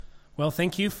Well,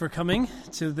 thank you for coming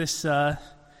to this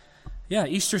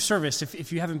Easter service.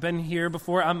 If you haven't been here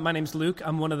before, my name's Luke.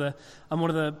 I'm one of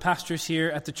the pastors here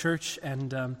at the church,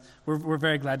 and we're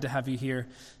very glad to have you here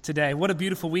today. What a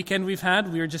beautiful weekend we've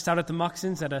had. We were just out at the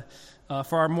Moxons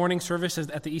for our morning service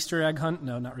at the Easter egg hunt.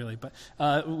 No, not really,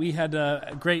 but we had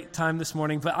a great time this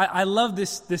morning. But I love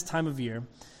this time of year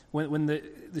when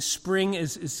the spring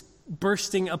is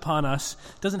bursting upon us.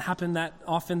 It doesn't happen that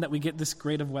often that we get this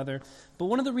great of weather. But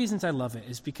one of the reasons I love it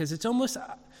is because it's almost,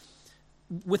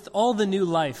 with all the new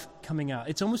life coming out,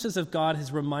 it's almost as if God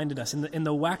has reminded us in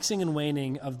the waxing and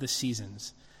waning of the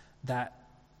seasons that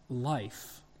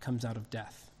life comes out of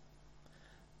death.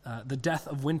 The death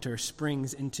of winter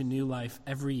springs into new life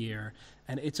every year.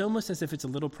 And it's almost as if it's a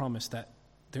little promise that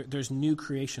there's new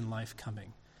creation life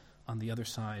coming on the other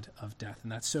side of death.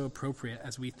 And that's so appropriate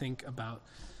as we think about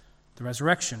the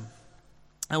resurrection.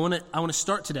 I want to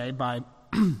start today by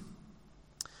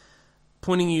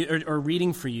pointing you or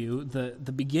reading for you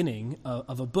the beginning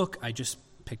of a book I just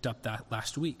picked up that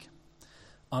last week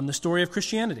on the story of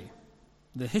Christianity,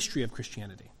 the history of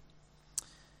Christianity.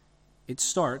 It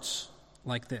starts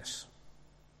like this.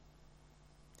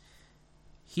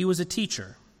 He was a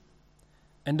teacher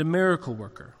and a miracle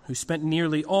worker who spent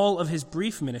nearly all of his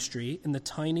brief ministry in the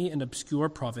tiny and obscure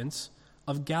province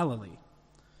of Galilee,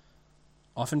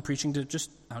 often preaching to just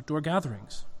outdoor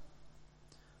gatherings.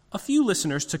 A few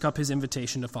listeners took up his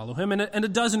invitation to follow him, and a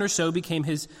dozen or so became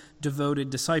his devoted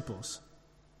disciples.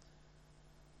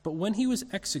 But when he was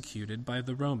executed by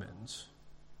the Romans,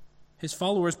 his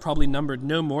followers probably numbered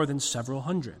no more than several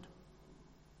hundred.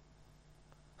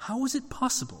 How was it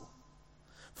possible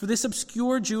for this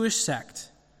obscure Jewish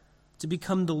sect to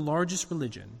become the largest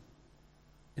religion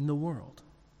in the world?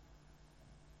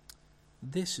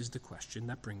 This is the question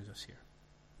that brings us here.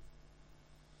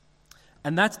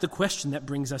 And that's the question that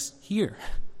brings us here,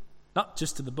 not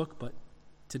just to the book, but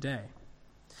today.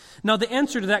 Now, the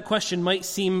answer to that question might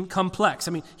seem complex.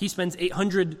 I mean, he spends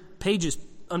 800 pages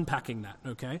unpacking that,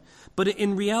 okay? But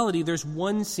in reality, there's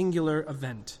one singular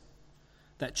event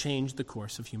that changed the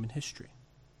course of human history.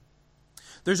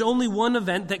 There's only one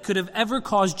event that could have ever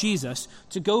caused Jesus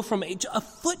to go from a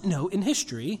footnote in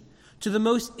history to the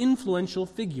most influential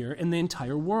figure in the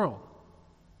entire world.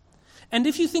 And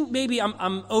if you think maybe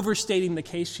I'm overstating the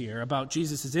case here about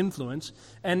Jesus' influence,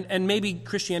 and maybe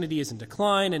Christianity is in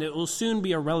decline and it will soon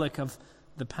be a relic of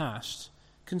the past,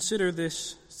 consider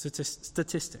this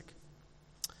statistic.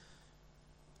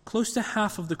 Close to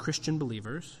half of the Christian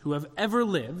believers who have ever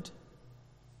lived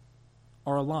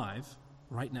are alive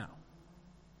right now.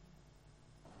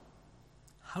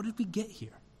 How did we get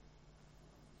here?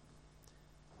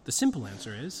 The simple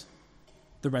answer is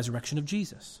the resurrection of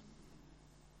Jesus.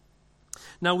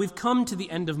 Now, we've come to the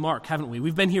end of Mark, haven't we?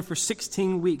 We've been here for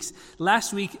 16 weeks.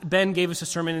 Last week, Ben gave us a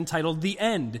sermon entitled The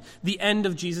End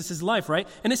of Jesus' life, right?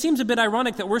 And it seems a bit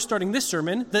ironic that we're starting this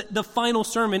sermon, the final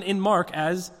sermon in Mark,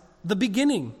 as the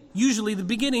beginning. Usually the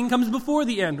beginning comes before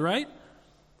the end, right?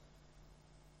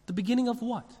 The beginning of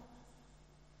what?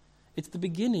 It's the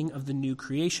beginning of the new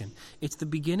creation. It's the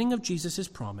beginning of Jesus'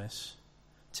 promise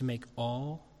to make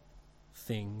all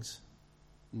things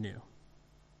new.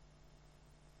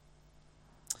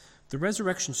 The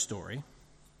resurrection story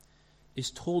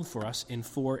is told for us in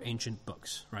 4 ancient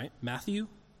books, right? Matthew,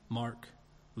 Mark,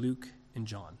 Luke, and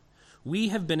John. We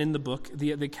have been in the book,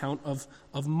 the account of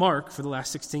Mark for the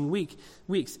last 16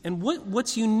 weeks. And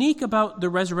what's unique about the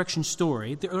resurrection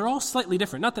story, they're all slightly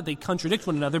different. Not that they contradict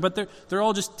one another, but they're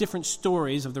all just different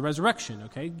stories of the resurrection,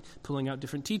 okay? Pulling out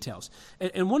different details.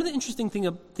 And one of the interesting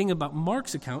thing about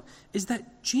Mark's account is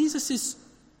that Jesus is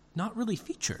not really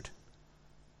featured.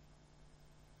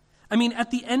 I mean,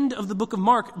 at the end of the book of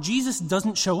Mark, Jesus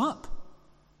doesn't show up.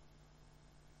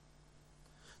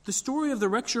 The story of the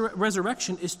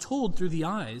resurrection is told through the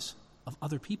eyes of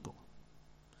other people,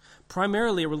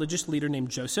 primarily a religious leader named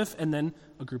Joseph, and then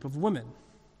a group of women.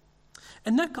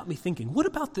 And that got me thinking, what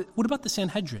about the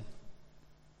Sanhedrin?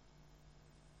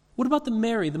 What about the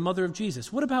Mary, the mother of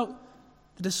Jesus? What about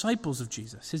the disciples of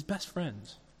Jesus, his best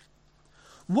friends?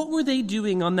 What were they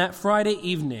doing on that Friday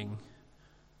evening,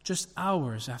 just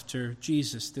hours after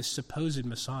Jesus, this supposed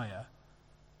Messiah,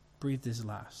 breathed his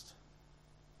last?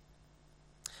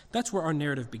 That's where our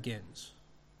narrative begins.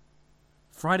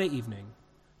 Friday evening,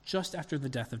 just after the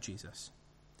death of Jesus.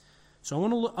 So I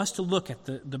want us to look at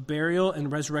the burial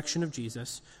and resurrection of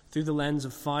Jesus through the lens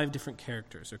of 5 different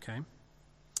characters, okay?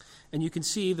 And you can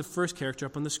see the first character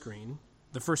up on the screen,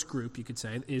 the first group, you could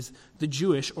say, is the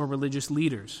Jewish or religious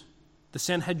leaders, the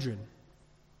Sanhedrin.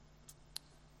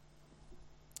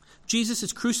 Jesus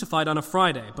is crucified on a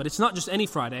Friday, but it's not just any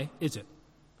Friday, is it?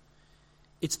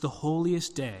 It's the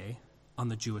holiest day on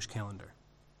the Jewish calendar,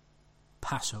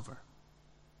 Passover.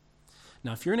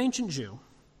 Now, if you're an ancient Jew,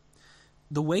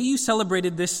 the way you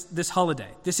celebrated this holiday,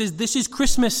 this is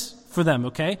Christmas for them,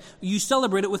 okay? You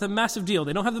celebrate it with a massive deal.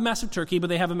 They don't have the massive turkey, but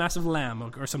they have a massive lamb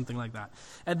or something like that.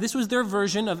 And this was their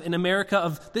version of, in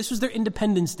America, this was their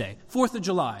Independence Day, 4th of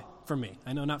July for me.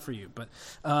 I know not for you, but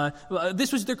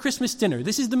this was their Christmas dinner.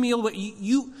 This is the meal where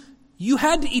you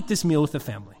had to eat this meal with the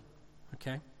family,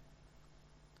 okay?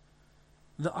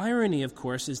 The irony, of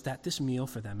course, is that this meal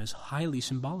for them is highly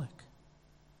symbolic.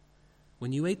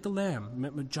 When you ate the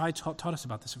lamb, Jai taught us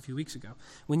about this a few weeks ago.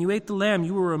 When you ate the lamb,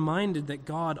 you were reminded that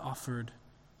God offered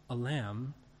a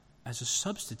lamb as a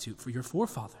substitute for your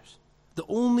forefathers. The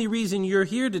only reason you're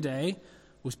here today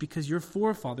was because your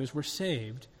forefathers were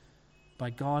saved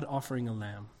by God offering a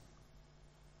lamb.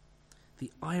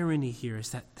 The irony here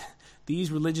is that these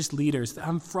religious leaders,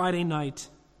 on Friday night,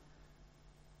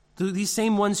 these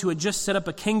same ones who had just set up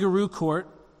a kangaroo court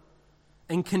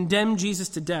and condemned Jesus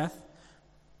to death,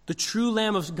 the true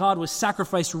Lamb of God was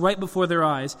sacrificed right before their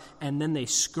eyes, and then they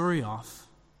scurry off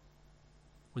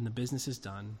when the business is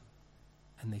done,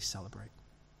 and they celebrate.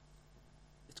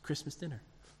 It's Christmas dinner.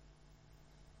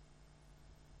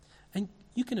 And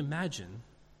you can imagine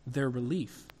their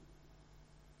relief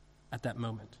at that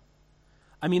moment.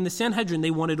 I mean, the Sanhedrin,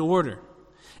 they wanted order,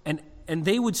 and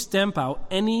they would stamp out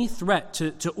any threat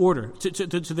to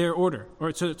their order,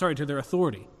 or to their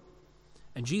authority.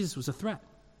 And Jesus was a threat.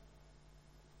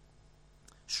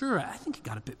 Sure, I think it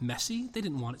got a bit messy. They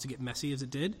didn't want it to get messy as it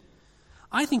did.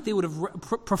 I think they would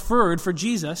have preferred for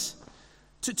Jesus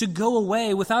to go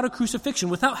away without a crucifixion,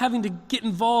 without having to get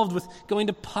involved with going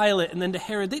to Pilate and then to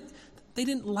Herod. They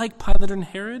didn't like Pilate and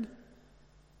Herod.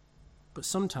 But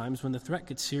sometimes when the threat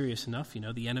gets serious enough,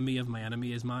 the enemy of my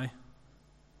enemy is my,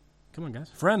 come on guys,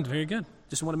 friend. Very good.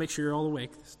 Just want to make sure you're all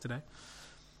awake today.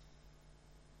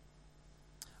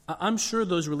 I'm sure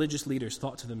those religious leaders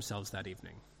thought to themselves that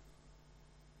evening,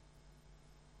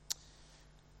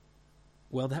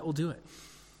 well, that will do it.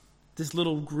 This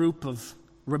little group of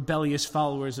rebellious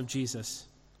followers of Jesus,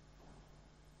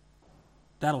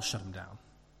 that'll shut him down.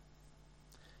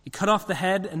 You cut off the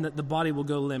head and the body will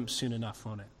go limp soon enough,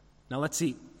 won't it? Now let's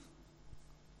eat.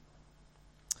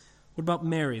 What about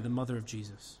Mary, the mother of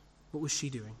Jesus? What was she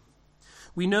doing?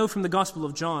 We know from the Gospel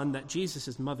of John that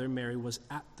Jesus' mother, Mary, was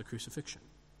at the crucifixion.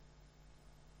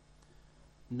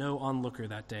 No onlooker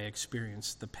that day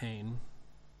experienced the pain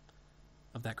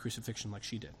of that crucifixion like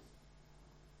she did.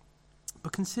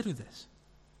 But consider this.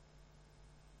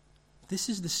 This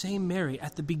is the same Mary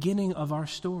at the beginning of our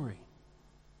story,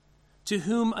 to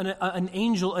whom an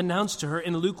angel announced to her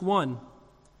in Luke 1,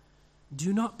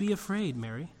 "Do not be afraid,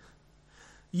 Mary.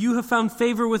 You have found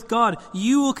favor with God.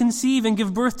 You will conceive and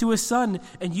give birth to a son,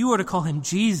 and you are to call him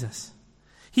Jesus.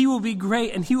 He will be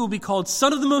great, and he will be called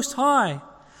Son of the Most High.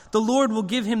 The Lord will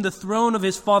give him the throne of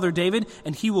his father David,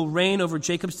 and he will reign over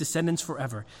Jacob's descendants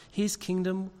forever. His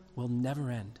kingdom will never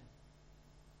end."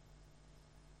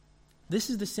 This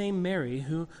is the same Mary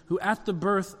who at the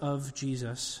birth of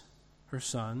Jesus, her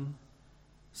son,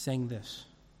 sang this: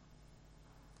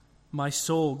 "My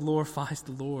soul glorifies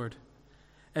the Lord,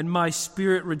 and my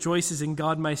spirit rejoices in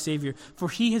God my Savior, for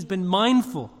he has been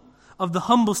mindful of the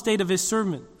humble state of his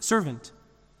servant.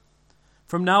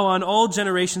 From now on, all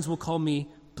generations will call me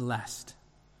blessed,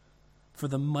 for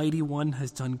the Mighty One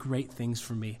has done great things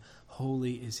for me.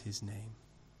 Holy is his name."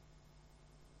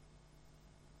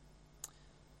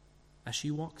 As she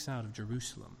walks out of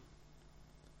Jerusalem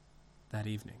that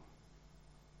evening,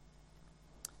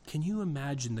 can you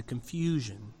imagine the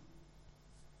confusion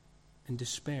and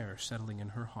despair settling in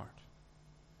her heart?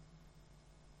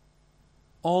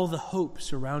 All the hope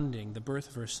surrounding the birth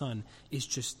of her son is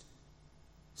just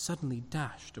suddenly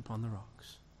dashed upon the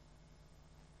rocks.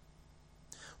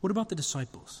 What about the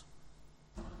disciples?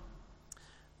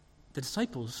 The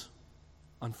disciples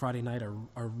on Friday night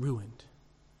are ruined,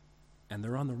 and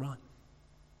they're on the run.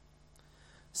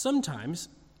 Sometimes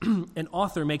an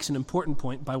author makes an important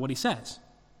point by what he says,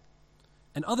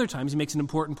 and other times he makes an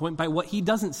important point by what he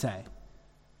doesn't say.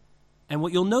 And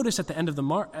what you'll notice at the end of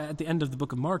the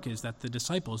book of Mark is that the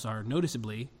disciples are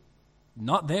noticeably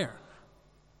not there.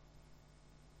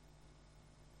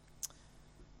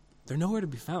 They're nowhere to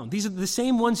be found. These are the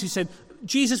same ones who said,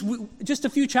 "Jesus, just a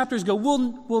few chapters ago,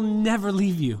 we'll never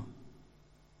leave you."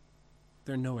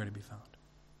 They're nowhere to be found.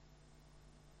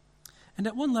 And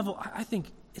at one level, I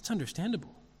think it's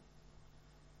understandable.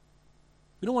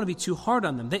 We don't want to be too hard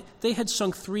on them. They had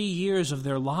sunk 3 years of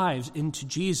their lives into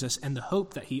Jesus and the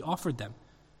hope that he offered them.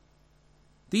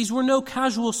 These were no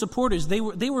casual supporters. They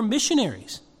were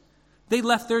missionaries. They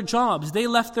left their jobs. They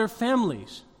left their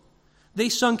families. They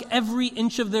sunk every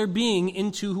inch of their being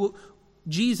into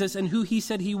Jesus and who he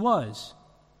said he was.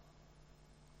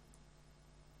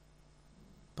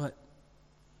 But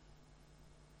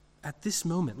at this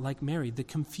moment, like Mary, the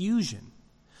confusion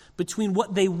between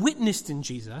what they witnessed in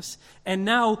Jesus and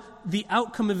now the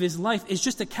outcome of his life is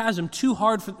just a chasm too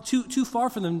far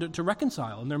for them to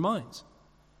reconcile in their minds.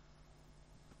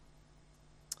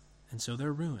 And so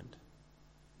they're ruined.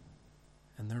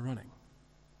 And they're running.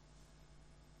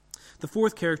 The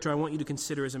fourth character I want you to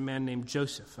consider is a man named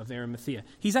Joseph of Arimathea.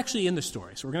 He's actually in the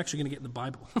story, so we're actually going to get in the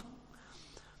Bible.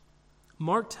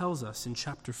 Mark tells us in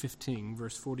chapter 15,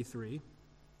 verse 43,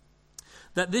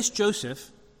 that this Joseph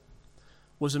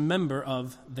was a member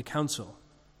of the council.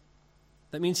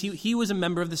 That means he was a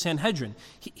member of the Sanhedrin.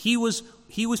 He was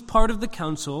part of the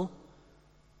council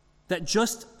that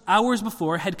just hours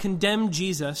before had condemned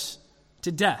Jesus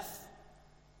to death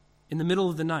in the middle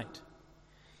of the night.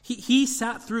 He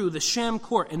sat through the sham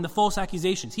court and the false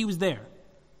accusations. He was there.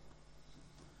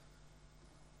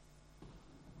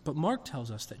 But Mark tells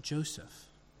us that Joseph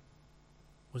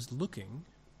was looking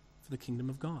for the kingdom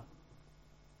of God.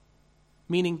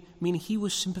 Meaning he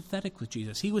was sympathetic with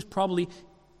Jesus. He was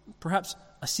perhaps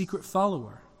a secret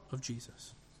follower of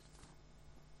Jesus.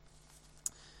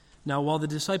 Now, while the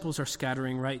disciples are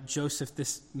scattering, right, Joseph,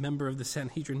 this member of the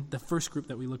Sanhedrin, the first group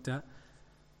that we looked at,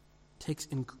 takes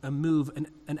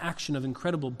an action of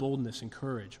incredible boldness and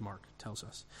courage, Mark tells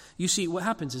us. You see, what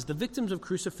happens is the victims of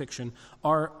crucifixion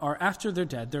are after they're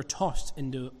dead, they're tossed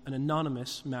into an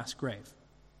anonymous mass grave.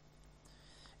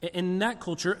 In that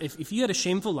culture, if you had a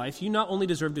shameful life, you not only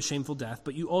deserved a shameful death,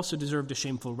 but you also deserved a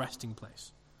shameful resting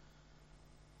place.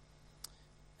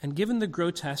 And given the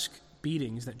grotesque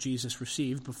beatings that Jesus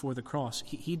received before the cross,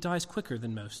 he dies quicker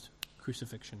than most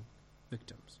crucifixion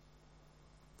victims.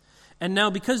 And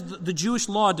now, because the Jewish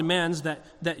law demands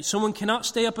that someone cannot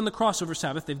stay up on the cross over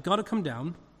Sabbath, they've got to come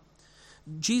down,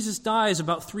 Jesus dies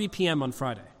about 3 p.m. on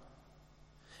Friday.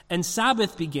 And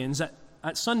Sabbath begins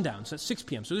at sundown, so at 6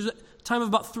 p.m. So there's a time of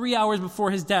about 3 hours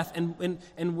before his death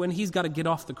and when he's got to get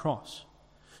off the cross.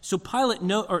 So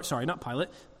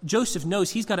Joseph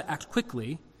knows he's got to act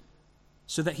quickly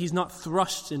so that he's not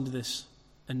thrust into this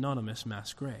anonymous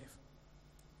mass grave.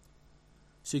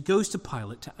 So he goes to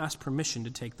Pilate to ask permission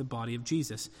to take the body of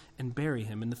Jesus and bury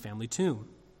him in the family tomb.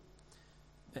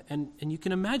 And you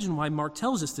can imagine why Mark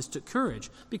tells us this took courage.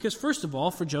 Because first of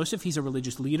all, for Joseph, he's a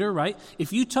religious leader, right?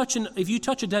 If you touch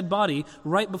a dead body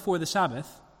right before the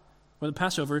Sabbath or the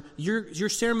Passover, you're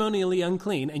ceremonially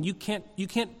unclean, and you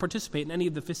can't participate in any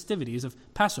of the festivities of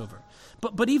Passover.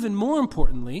 But even more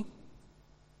importantly,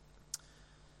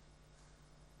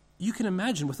 you can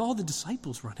imagine with all the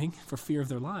disciples running for fear of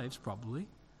their lives, probably,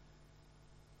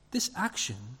 this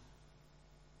action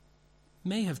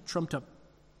may have trumped up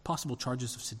possible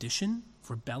charges of sedition, of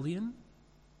rebellion.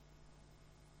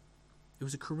 It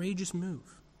was a courageous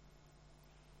move.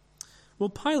 Well,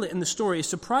 Pilate in the story is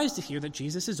surprised to hear that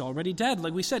Jesus is already dead.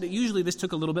 Like we said, usually this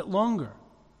took a little bit longer.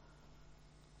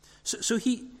 So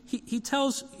he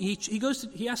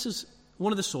asks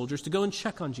one of the soldiers to go and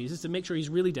check on Jesus to make sure he's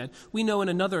really dead. We know in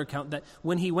another account that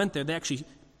when he went there, they actually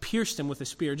pierced him with a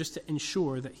spear just to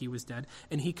ensure that he was dead.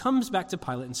 And he comes back to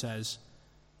Pilate and says,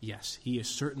 yes, he is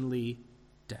certainly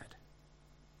dead.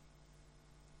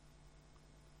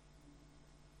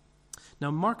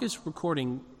 Now, Mark is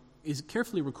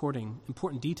carefully recording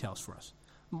important details for us.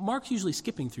 Mark's usually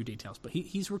skipping through details, but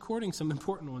he's recording some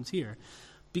important ones here.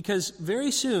 Because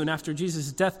very soon after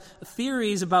Jesus' death,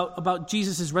 theories about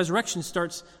Jesus' resurrection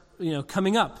starts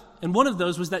coming up. And one of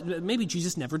those was that maybe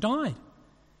Jesus never died.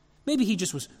 Maybe he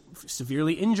just was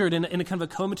severely injured in a kind of a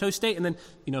comatose state, and then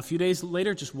a few days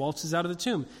later just waltzes out of the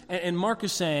tomb. And Mark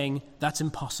is saying that's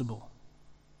impossible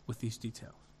with these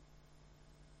details.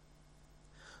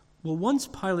 Well, once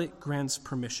Pilate grants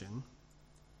permission,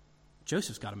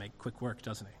 Joseph's got to make quick work,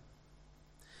 doesn't he?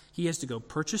 He has to go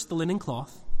purchase the linen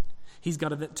cloth. He's got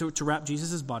to wrap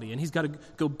Jesus' body in. He's got to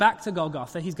go back to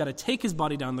Golgotha. He's got to take his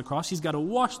body down the cross. He's got to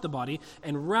wash the body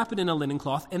and wrap it in a linen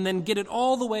cloth and then get it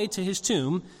all the way to his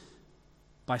tomb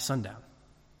by sundown.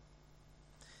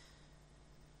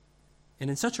 And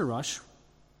in such a rush,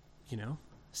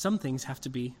 some things have to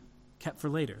be kept for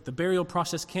later. The burial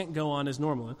process can't go on as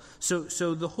normal.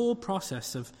 So the whole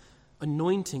process of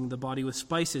anointing the body with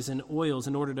spices and oils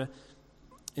in order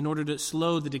to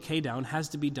slow the decay down has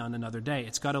to be done another day.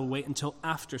 It's got to wait until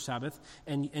after Sabbath.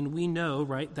 And we know,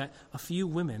 right, that a few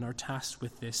women are tasked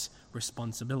with this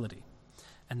responsibility.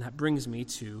 And that brings me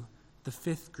to the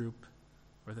fifth group,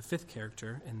 or the fifth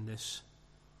character in this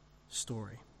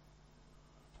story.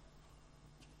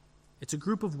 It's a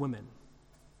group of women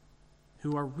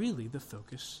who are really the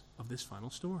focus of this final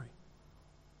story.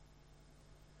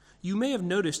 You may have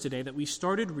noticed today that we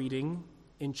started reading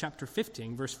in chapter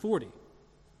 15, verse 40,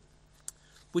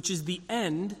 which is the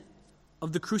end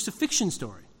of the crucifixion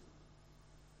story.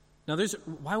 Now,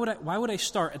 why would I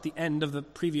start at the end of the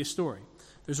previous story?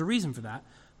 There's a reason for that.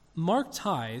 Mark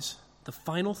ties the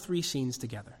final three scenes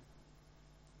together.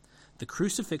 The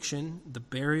crucifixion, the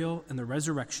burial, and the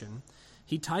resurrection.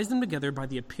 He ties them together by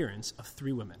the appearance of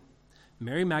three women: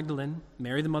 Mary Magdalene,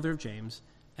 Mary the mother of James,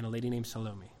 and a lady named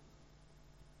Salome.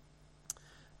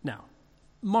 Now,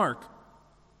 Mark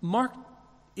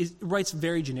writes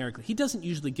very generically. He doesn't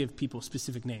usually give people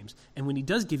specific names, and when he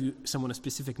does give someone a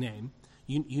specific name,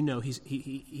 you know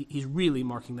he's really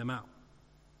marking them out.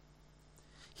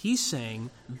 He's saying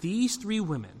these three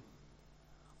women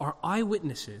are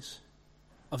eyewitnesses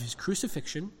of his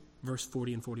crucifixion, verse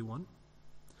 40 and 41,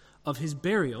 of his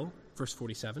burial, verse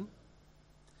 47,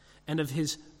 and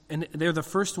they're the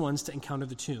first ones to encounter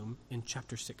the tomb in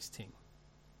chapter 16.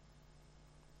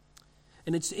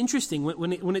 And it's interesting,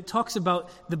 when it talks about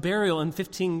the burial in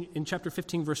chapter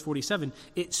 15, verse 47,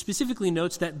 it specifically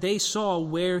notes that they saw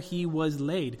where he was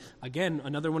laid. Again,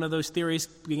 another one of those theories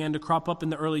began to crop up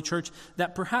in the early church,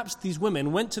 that perhaps these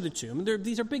women went to the tomb.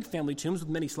 These are big family tombs with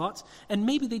many slots, and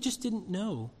maybe they just didn't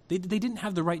know. They didn't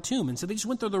have the right tomb, and so they just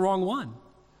went to the wrong one.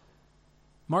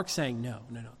 Mark's saying, no,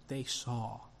 they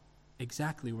saw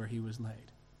exactly where he was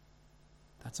laid.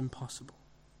 That's impossible.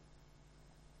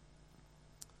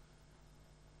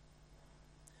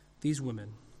 These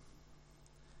women,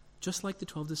 just like the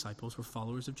 12 disciples, were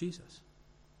followers of Jesus.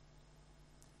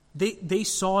 They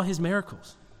saw his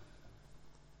miracles.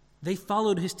 They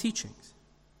followed his teachings.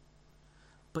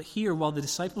 But here, while the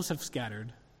disciples have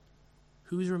scattered,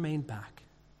 who's remained back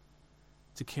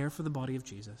to care for the body of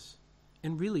Jesus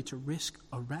and really to risk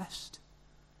arrest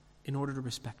in order to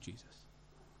respect Jesus?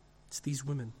 It's these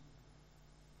women.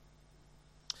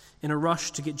 In a rush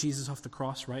to get Jesus off the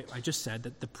cross, right? I just said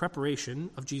that the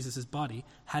preparation of Jesus' body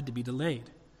had to be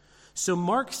delayed. So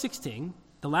Mark 16,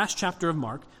 the last chapter of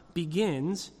Mark,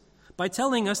 begins by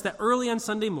telling us that early on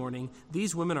Sunday morning,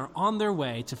 these women are on their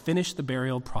way to finish the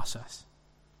burial process.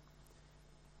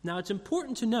 Now, it's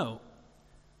important to note,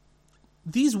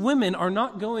 these women are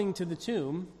not going to the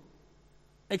tomb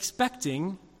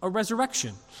expecting a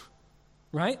resurrection,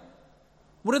 right?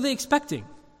 What are they expecting?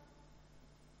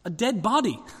 A dead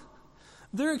body.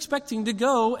 They're expecting to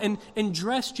go and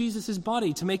dress Jesus'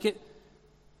 body to make it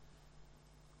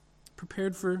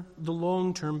prepared for the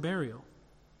long-term burial.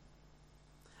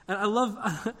 And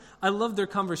I love their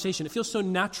conversation. It feels so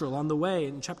natural on the way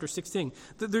in chapter 16.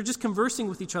 They're just conversing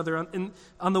with each other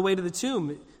on the way to the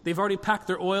tomb. They've already packed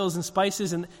their oils and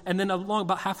spices, and then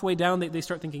about halfway down, they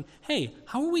start thinking, hey,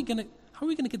 how are we going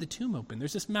to get the tomb open?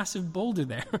 There's this massive boulder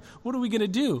there. What are we going to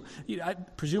do?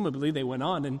 Presumably, they went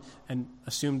on and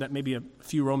assumed that maybe a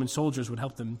few Roman soldiers would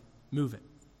help them move it.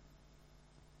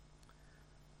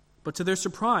 But to their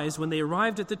surprise, when they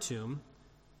arrived at the tomb,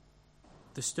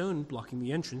 the stone blocking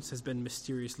the entrance has been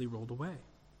mysteriously rolled away.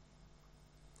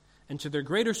 And to their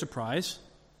greater surprise,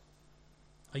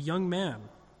 a young man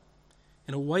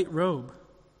in a white robe,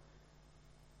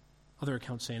 other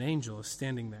accounts say an angel, is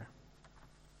standing there.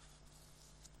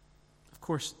 Of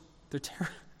course,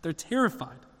 they're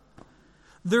terrified.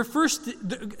 Their first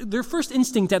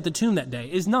instinct at the tomb that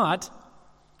day is not,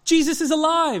 Jesus is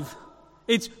alive.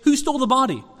 It's, who stole the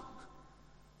body?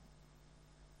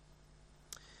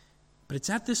 But it's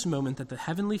at this moment that the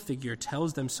heavenly figure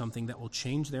tells them something that will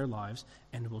change their lives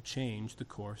and will change the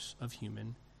course of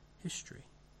human history.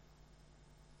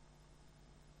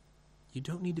 You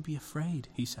don't need to be afraid,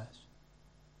 he says.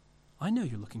 I know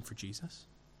you're looking for Jesus.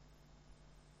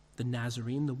 The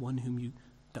Nazarene, the one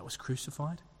that was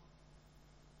crucified.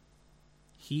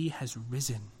 He has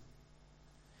risen.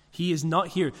 He is not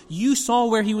here. You saw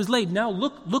where he was laid. Now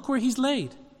look where he's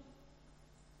laid.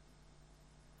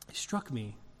 It struck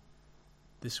me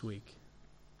this week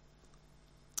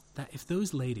that if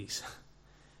those ladies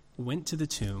went to the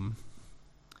tomb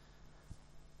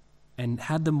and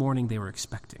had the morning they were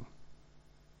expecting,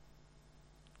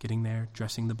 getting there,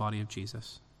 dressing the body of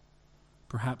Jesus,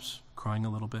 perhaps crying a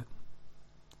little bit,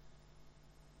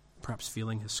 perhaps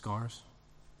feeling his scars,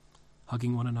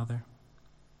 hugging one another,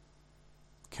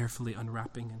 carefully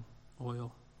unwrapping in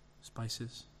oil,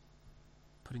 spices,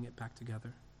 putting it back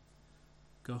together,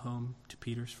 go home to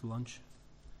Peter's for lunch.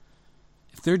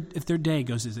 If their day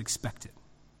goes as expected,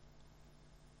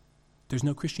 there's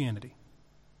no Christianity.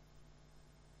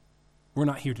 We're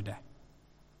not here today.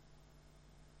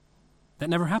 That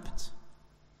never happens.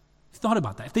 You've thought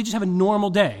about that. If they just have a normal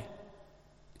day,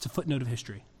 it's a footnote of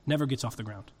history. Never gets off the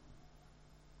ground.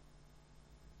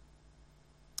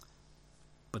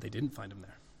 But they didn't find him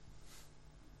there.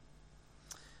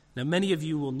 Now, many of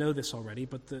you will know this already,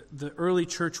 but the early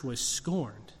church was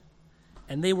scorned.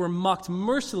 And they were mocked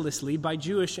mercilessly by the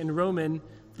Jewish and Roman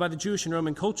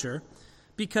culture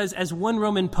because, as one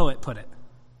Roman poet put it,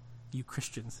 you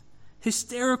Christians,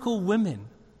 hysterical women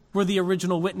were the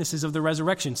original witnesses of the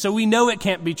resurrection. So we know it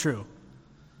can't be true.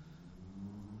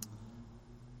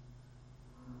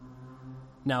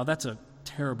 Now, that's a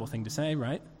terrible thing to say,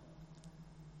 right?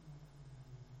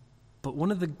 But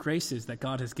one of the graces that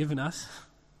God has given us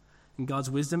and God's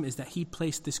wisdom is that he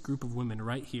placed this group of women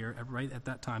right here, right at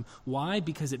that time. Why?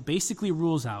 Because it basically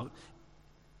rules out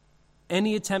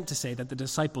any attempt to say that the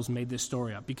disciples made this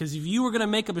story up. Because if you were going to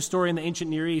make up a story in the ancient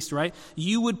Near East, right,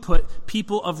 you would put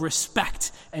people of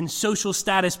respect and social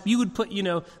status, you would put,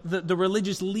 the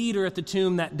religious leader at the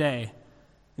tomb that day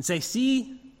and say,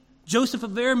 see, Joseph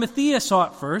of Arimathea saw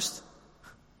it first.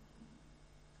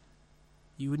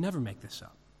 You would never make this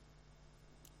up.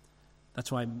 That's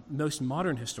why most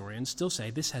modern historians still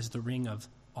say this has the ring of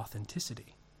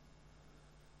authenticity.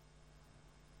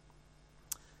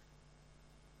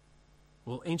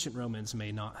 Well, ancient Romans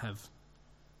may not have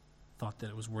thought that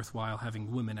it was worthwhile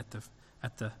having women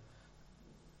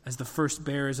as the first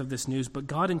bearers of this news, but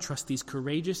God entrusts these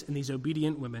courageous and these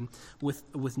obedient women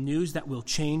with news that will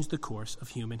change the course of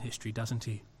human history, doesn't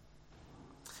he?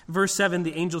 Verse 7,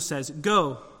 the angel says,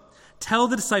 "Go, tell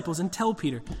the disciples and tell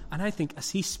Peter." And I think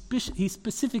he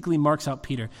specifically marks out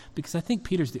Peter because I think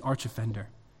Peter's the arch offender.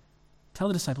 Tell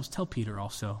the disciples, tell Peter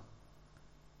also.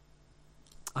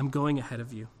 I'm going ahead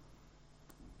of you.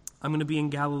 I'm going to be in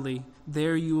Galilee.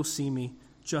 There you will see me,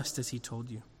 just as he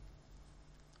told you.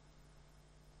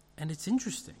 And it's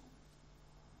interesting.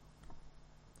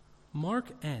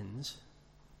 Mark ends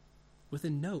with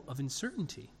a note of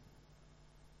uncertainty.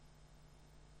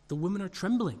 The women are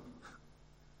trembling.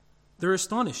 They're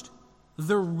astonished.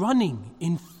 They're running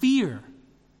in fear.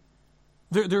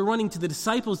 They're running to the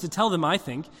disciples to tell them, I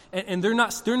think, and they're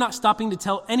not stopping to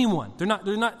tell anyone. They're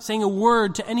not saying a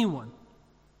word to anyone.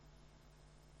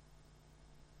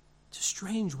 It's a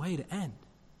strange way to end.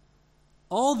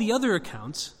 All the other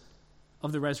accounts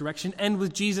of the resurrection end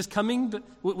with Jesus coming, but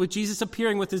with Jesus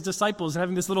appearing with his disciples and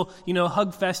having this little,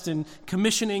 hug fest and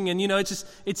commissioning, and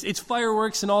it's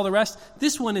fireworks and all the rest.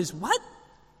 This one is what?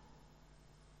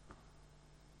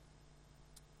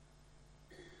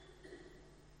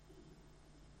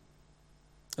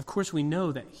 Of course, we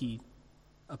know that he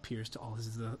appears to all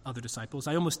his other disciples.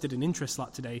 I almost did an interest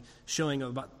slot today showing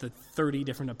about the 30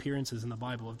 different appearances in the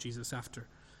Bible of Jesus after,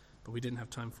 but we didn't have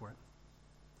time for it.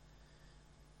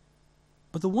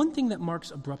 But the one thing that Mark's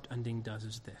abrupt ending does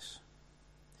is this.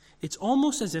 It's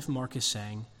almost as if Mark is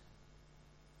saying,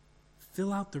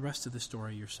 fill out the rest of the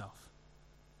story yourself.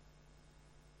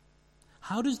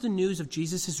 How does the news of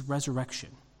Jesus'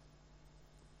 resurrection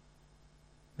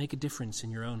make a difference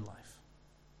in your own life?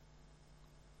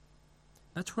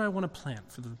 That's where I want to plant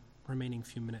for the remaining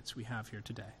few minutes we have here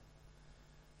today.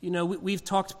 We've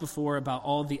talked before about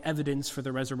all the evidence for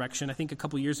the resurrection. I think a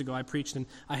couple years ago I preached and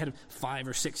I had 5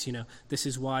 or 6, this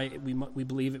is why we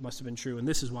believe it must have been true, and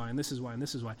this is why, and this is why, and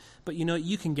this is why. But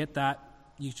you can get that.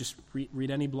 You just read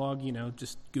any blog,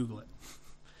 just Google it.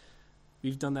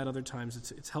 We've done that other times.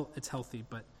 It's healthy,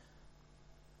 but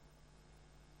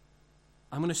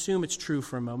I'm going to assume it's true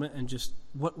for a moment and just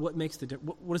what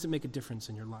does it make a difference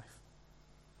in your life?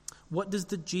 What does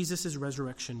Jesus'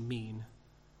 resurrection mean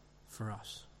for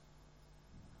us?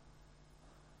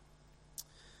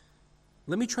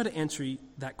 Let me try to answer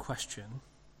that question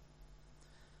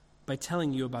by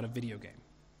telling you about a video game.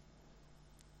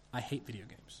 I hate video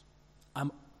games.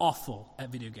 I'm awful at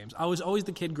video games. I was always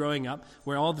the kid growing up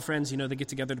where all the friends, they get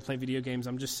together to play video games.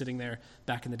 I'm just sitting there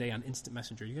back in the day on Instant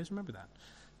Messenger. You guys remember that?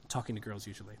 Talking to girls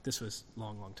usually. This was a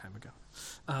long, long time ago.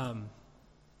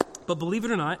 But believe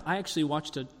it or not, I actually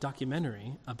watched a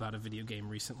documentary about a video game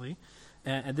recently.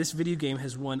 And this video game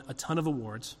has won a ton of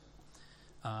awards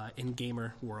in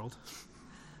gamer world.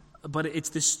 But it's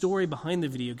the story behind the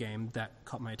video game that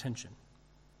caught my attention.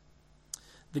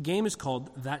 The game is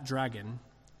called That Dragon,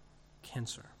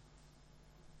 Cancer.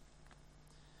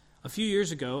 A few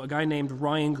years ago, a guy named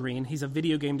Ryan Green, he's a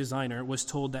video game designer, was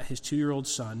told that his 2-year-old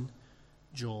son,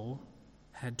 Joel,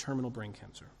 had terminal brain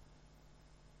cancer.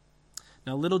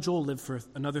 Now, little Joel lived for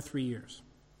another 3 years.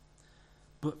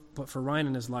 But for Ryan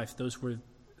in his life, those were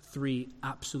 3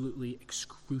 absolutely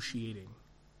excruciating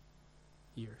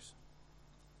years.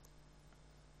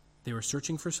 They were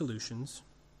searching for solutions,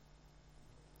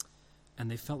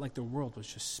 and they felt like the world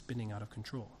was just spinning out of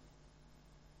control.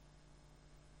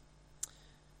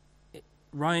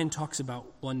 Ryan talks about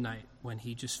one night when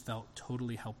he just felt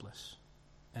totally helpless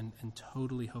and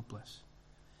totally hopeless.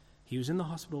 He was in the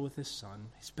hospital with his son.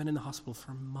 He's been in the hospital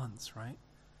for months, right?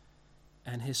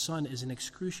 And his son is in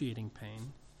excruciating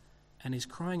pain, and he's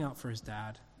crying out for his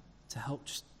dad to help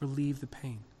just relieve the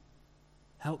pain.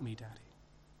 Help me, Daddy.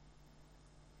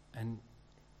 And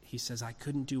he says, I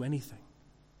couldn't do anything.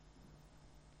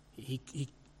 He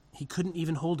couldn't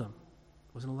even hold him.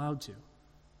 Wasn't allowed to.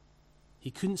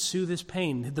 He couldn't soothe his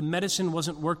pain. The medicine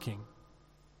wasn't working.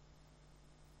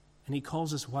 And he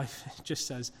calls his wife and just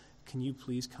says, can you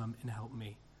please come and help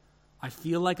me? I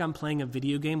feel like I'm playing a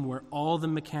video game where all the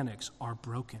mechanics are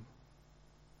broken.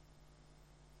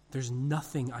 There's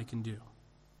nothing I can do.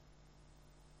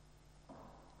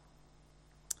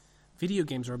 Video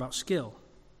games are about skill,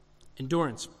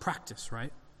 endurance, practice,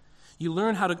 right? You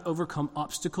learn how to overcome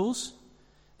obstacles,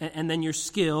 and then your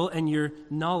skill and your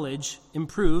knowledge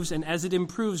improves. And as it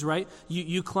improves, right,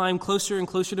 you climb closer and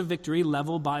closer to victory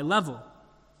level by level.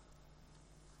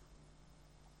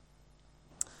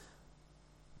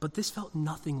 But this felt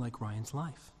nothing like Ryan's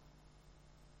life.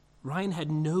 Ryan had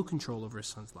no control over his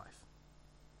son's life.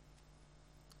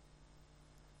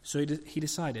 So he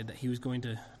decided that he was going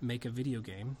to make a video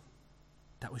game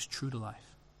that was true to life.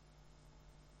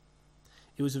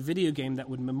 It was a video game that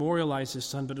would memorialize his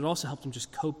son, but it also helped him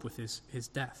just cope with his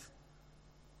death.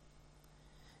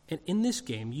 And in this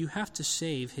game, you have to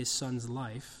save his son's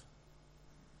life,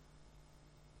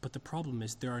 but the problem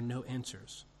is there are no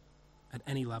answers at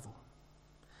any level.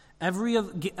 Every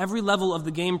level of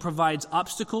the game provides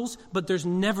obstacles, but there's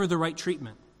never the right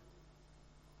treatment.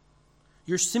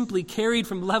 You're simply carried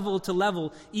from level to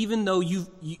level, even though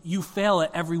you fail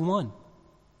at every one.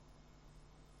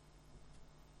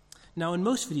 Now, in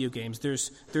most video games,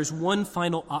 there's one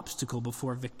final obstacle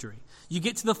before victory. You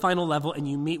get to the final level and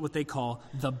you meet what they call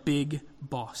the big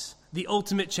boss, the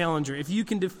ultimate challenger. If you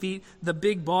can defeat the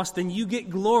big boss, then you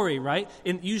get glory, right?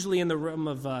 Usually in the realm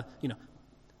of,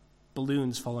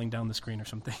 balloons falling down the screen or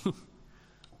something.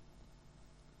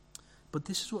 But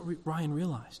this is what Ryan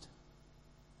realized.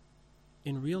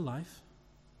 In real life,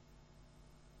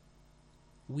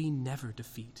 we never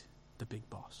defeat the big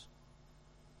boss.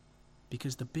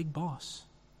 Because the big boss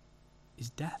is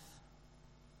death.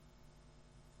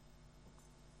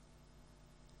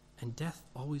 And death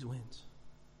always wins.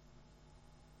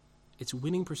 Its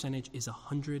winning percentage is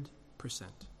 100%.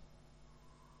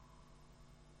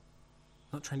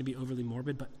 Not trying to be overly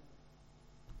morbid, but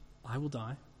I will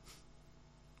die,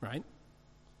 right?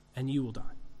 And you will die.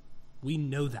 We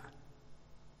know that.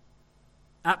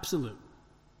 Absolute.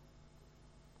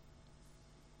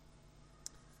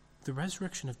 The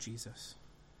resurrection of Jesus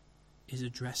is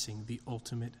addressing the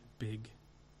ultimate big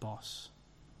boss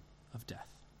of death.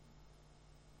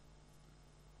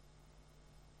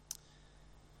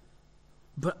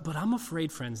 But I'm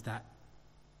afraid, friends, that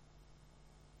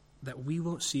we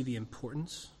won't see the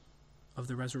importance of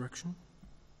the resurrection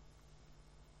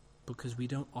because we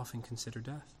don't often consider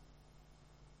death.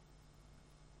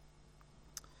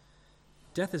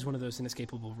 Death is one of those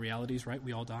inescapable realities, right?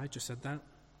 We all die, just said that.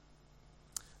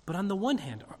 But on the one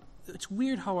hand, it's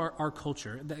weird how our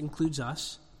culture, that includes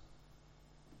us,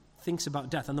 thinks about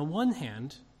death. On the one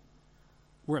hand,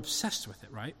 we're obsessed with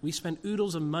it, right? We spend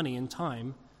oodles of money and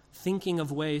time thinking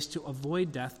of ways to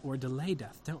avoid death or delay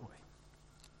death, don't we?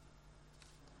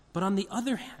 But on the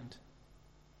other hand,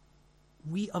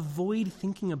 we avoid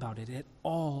thinking about it at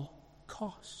all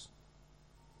costs.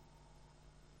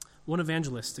 One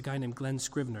evangelist, a guy named Glenn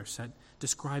Scrivener,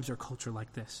 describes our culture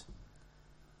like this.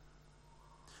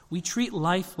 We treat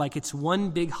life like it's one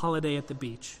big holiday at the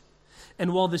beach.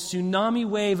 And while the tsunami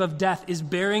wave of death is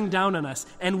bearing down on us,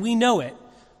 and we know it,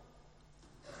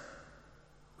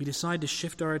 we decide to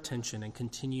shift our attention and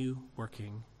continue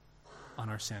working on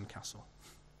our sandcastle.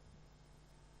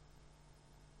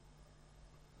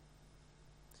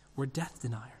 We're death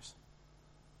deniers.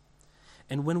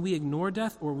 And when we ignore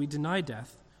death or we deny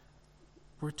death,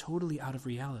 we're totally out of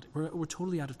reality. We're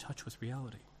totally out of touch with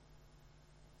reality.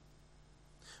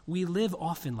 We live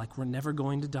often like we're never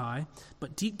going to die,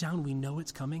 but deep down we know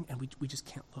it's coming and we just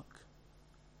can't look.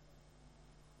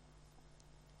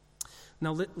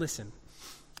 Now listen,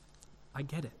 I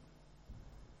get it.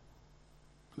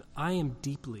 I am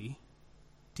deeply,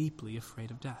 deeply afraid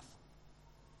of death.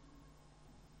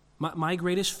 My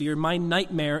greatest fear, my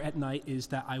nightmare at night is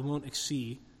that I won't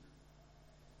see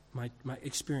my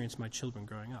experience my children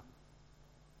growing up.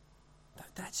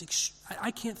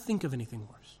 I can't think of anything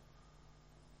worse.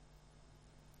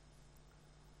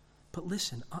 But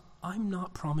listen, I'm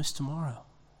not promised tomorrow,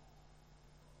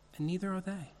 and neither are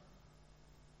they.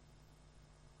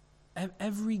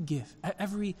 Every gift,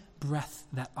 every breath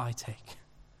that I take,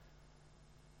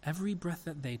 Every breath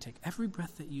that they take, every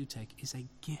breath that you take is a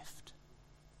gift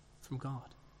from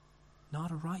God,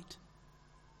 not a right.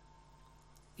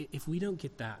 If we don't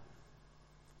get that,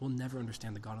 we'll never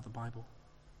understand the God of the Bible.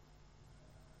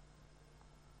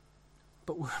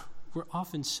 But we're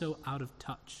often so out of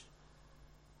touch,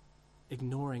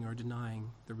 ignoring or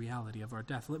denying the reality of our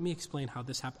death. Let me explain how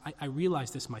this happened. I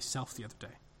realized this myself the other day.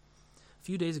 A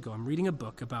few days ago, I'm reading a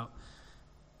book about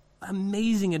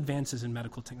amazing advances in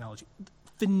medical technology,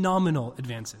 phenomenal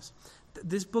advances.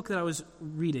 This book that I was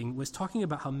reading was talking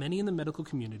about how many in the medical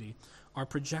community are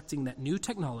projecting that new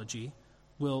technology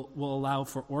will allow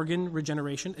for organ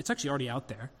regeneration. It's actually already out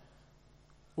there.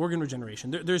 Organ regeneration.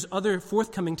 There's other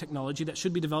forthcoming technology that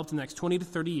should be developed in the next 20 to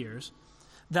 30 years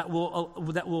that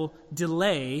will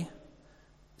delay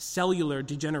cellular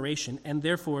degeneration and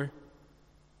therefore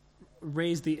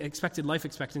raise the expected life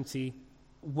expectancy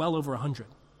well over 100.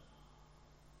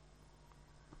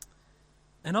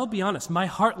 And I'll be honest, my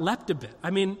heart leapt a bit.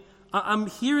 I mean, I'm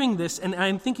hearing this and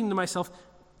I'm thinking to myself,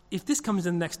 if this comes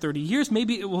in the next 30 years,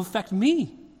 maybe it will affect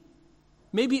me.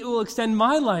 Maybe it will extend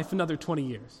my life another 20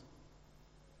 years.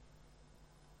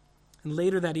 And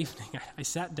later that evening, I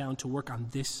sat down to work on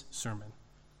this sermon,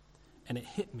 and it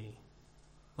hit me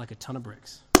like a ton of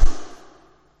bricks.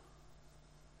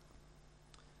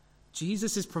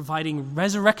 Jesus is providing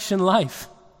resurrection life.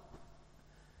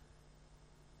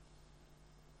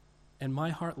 And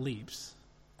my heart leaps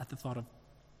at the thought of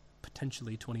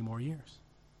potentially 20 more years.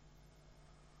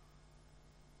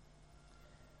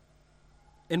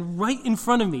 And right in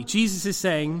front of me, Jesus is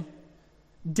saying,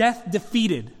 death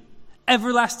defeated,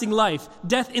 everlasting life,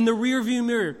 death in the rearview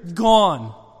mirror,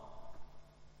 gone.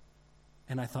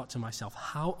 And I thought to myself,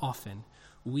 how often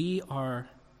we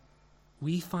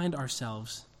find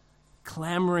ourselves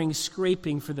clamoring,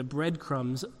 scraping for the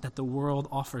breadcrumbs that the world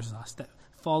offers us, that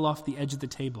fall off the edge of the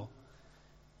table.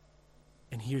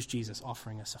 And here's Jesus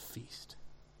offering us a feast.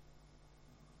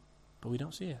 But we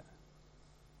don't see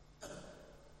it.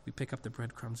 We pick up the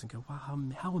breadcrumbs and go, wow,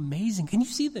 how amazing. Can you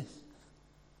see this?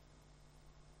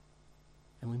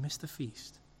 And we miss the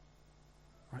feast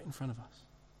right in front of us.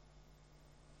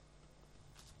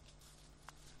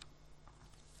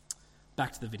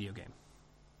 Back to the video game.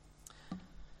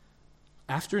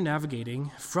 After navigating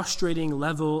frustrating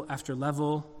level after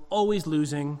level, always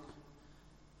losing,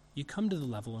 you come to the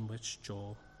level in which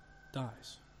Joel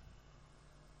dies.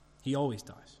 He always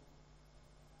dies.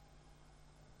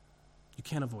 You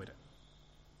can't avoid it.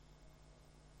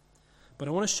 But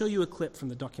I want to show you a clip from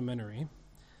the documentary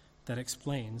that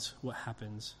explains what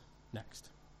happens next.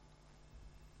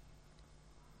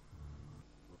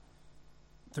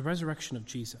 The resurrection of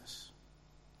Jesus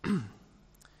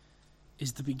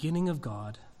is the beginning of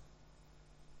God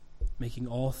making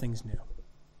all things new.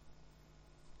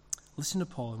 Listen to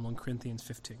Paul in 1 Corinthians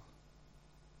 15.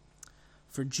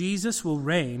 For Jesus will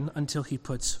reign until he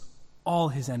puts all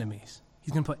his enemies.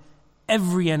 He's going to put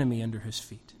every enemy under his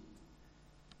feet.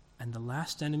 And the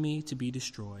last enemy to be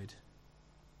destroyed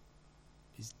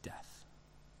is death.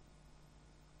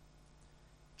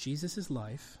 Jesus'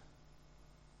 life,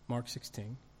 Mark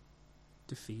 16,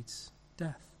 defeats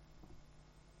death.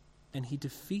 And he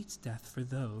defeats death for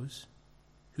those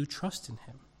who trust in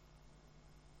him.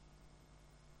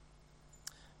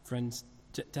 Friends,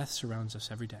 death surrounds us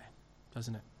every day,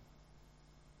 doesn't it?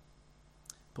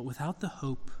 But without the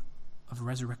hope of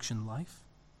resurrection life,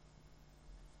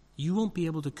 you won't be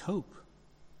able to cope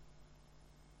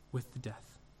with the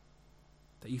death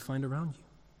that you find around you.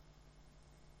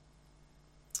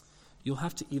 You'll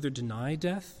have to either deny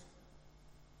death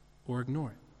or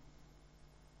ignore it.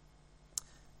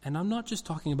 And I'm not just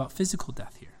talking about physical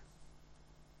death here.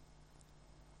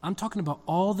 I'm talking about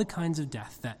all the kinds of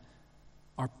death that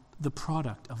are the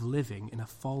product of living in a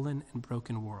fallen and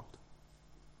broken world.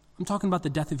 I'm talking about the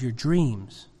death of your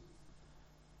dreams.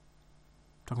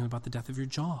 I'm talking about the death of your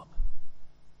job.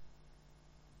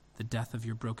 The death of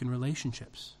your broken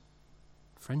relationships,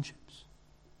 friendships.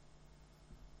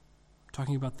 I'm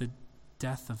talking about the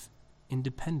death of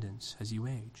independence as you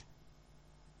age.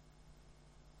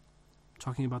 I'm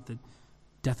talking about the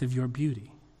death of your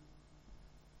beauty,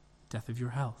 death of your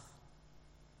health,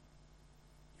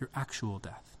 your actual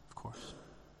death, of course.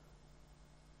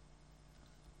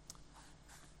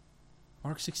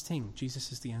 Mark 16,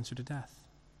 Jesus is the answer to death.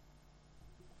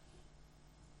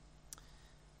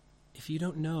 If you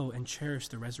don't know and cherish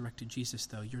the resurrected Jesus,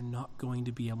 though, you're not going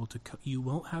to be able to you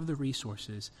won't have the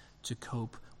resources to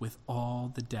cope with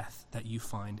all the death that you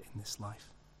find in this life.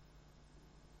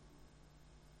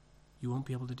 You won't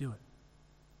be able to do it.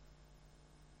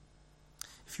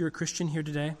 If you're a Christian here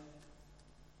today,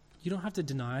 you don't have to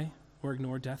deny or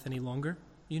ignore death any longer.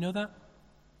 You know that?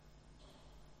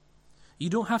 You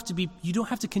don't have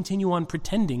to continue on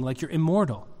pretending like you're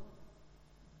immortal.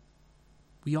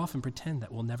 We often pretend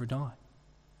that we'll never die.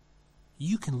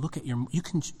 You can look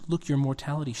your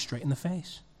mortality straight in the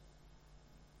face.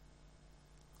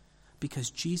 Because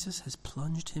Jesus has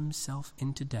plunged himself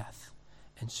into death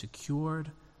and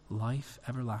secured life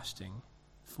everlasting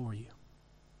for you.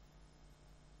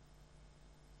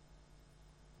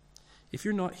 If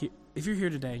you're here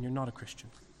today and you're not a Christian,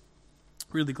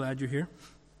 really glad you're here.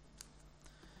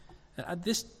 And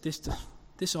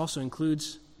this also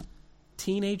includes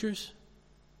teenagers,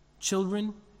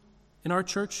 children in our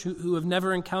church who have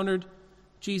never encountered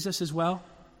Jesus as well.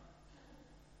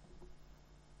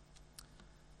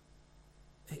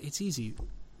 It's easy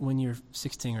when you're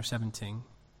 16 or 17.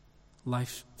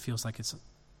 Death feels like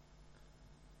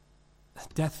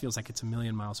it's a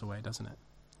million miles away, doesn't it?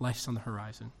 Life's on the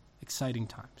horizon. Exciting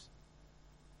times.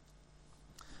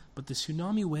 But the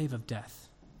tsunami wave of death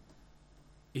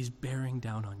is bearing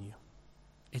down on you.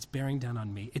 It's bearing down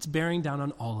on me. It's bearing down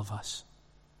on all of us.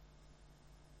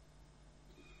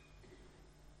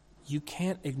 You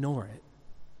can't ignore it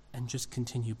and just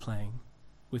continue playing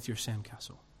with your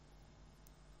sandcastle.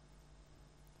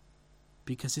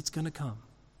 Because it's going to come,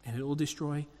 and it will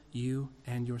destroy you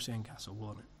and your sandcastle,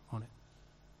 won't it?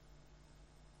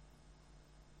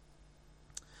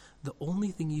 The only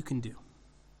thing you can do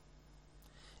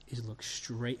is look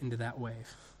straight into that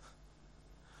wave.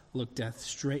 Look death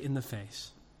straight in the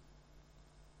face.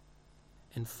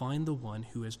 And find the one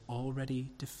who has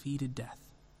already defeated death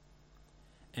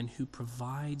and who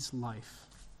provides life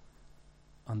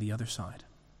on the other side.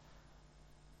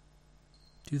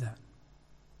 Do that.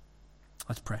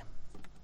 Let's pray.